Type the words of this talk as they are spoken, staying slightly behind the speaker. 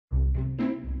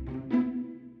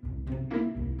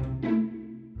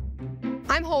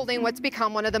I'm holding what's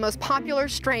become one of the most popular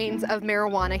strains of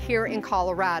marijuana here in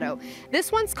Colorado. This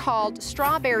one's called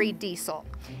Strawberry Diesel.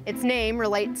 Its name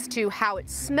relates to how it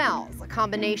smells, a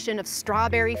combination of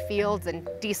strawberry fields and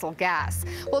diesel gas.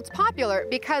 Well, it's popular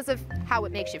because of how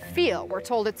it makes you feel. We're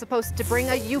told it's supposed to bring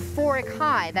a euphoric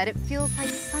high, that it feels like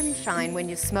sunshine when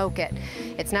you smoke it.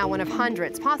 It's now one of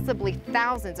hundreds, possibly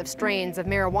thousands of strains of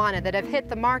marijuana that have hit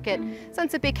the market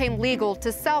since it became legal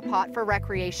to sell pot for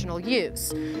recreational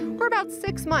use. We're about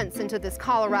 6 months into this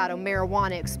Colorado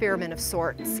marijuana experiment of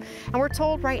sorts, and we're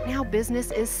told right now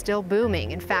business is still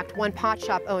booming. In fact, one pot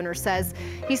shop owner says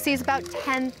he sees about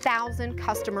 10,000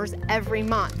 customers every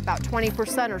month. About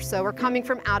 20% or so are coming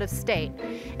from out of state.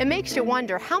 It makes you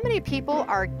wonder how many people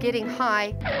are getting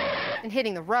high and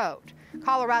hitting the road.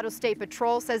 Colorado State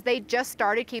Patrol says they just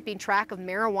started keeping track of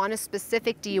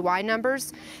marijuana-specific DUI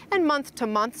numbers, and month to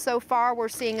month so far, we're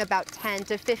seeing about 10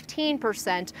 to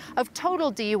 15% of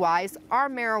total DUIs are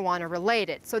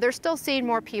marijuana-related. So they're still seeing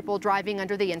more people driving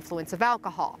under the influence of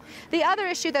alcohol. The other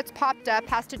issue that's popped up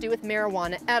has to do with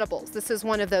marijuana edibles. This is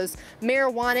one of those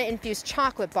marijuana-infused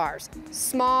chocolate bars,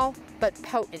 small but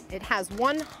potent. It has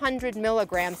 100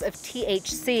 milligrams of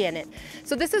THC in it.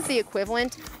 So this is the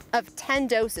equivalent of 10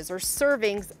 doses or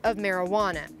servings of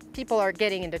marijuana. People are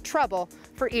getting into trouble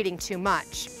for eating too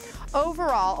much.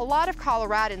 Overall, a lot of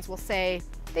Coloradans will say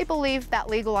they believe that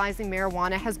legalizing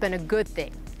marijuana has been a good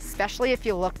thing, especially if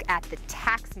you look at the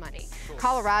tax money.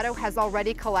 Colorado has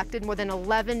already collected more than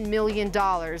 $11 million in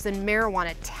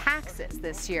marijuana taxes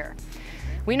this year.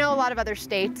 We know a lot of other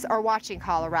states are watching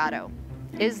Colorado.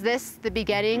 Is this the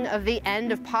beginning of the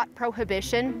end of pot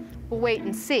prohibition? We'll wait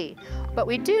and see. But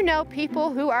we do know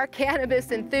people who are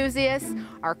cannabis enthusiasts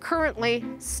are currently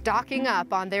stocking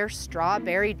up on their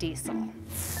Strawberry Diesel.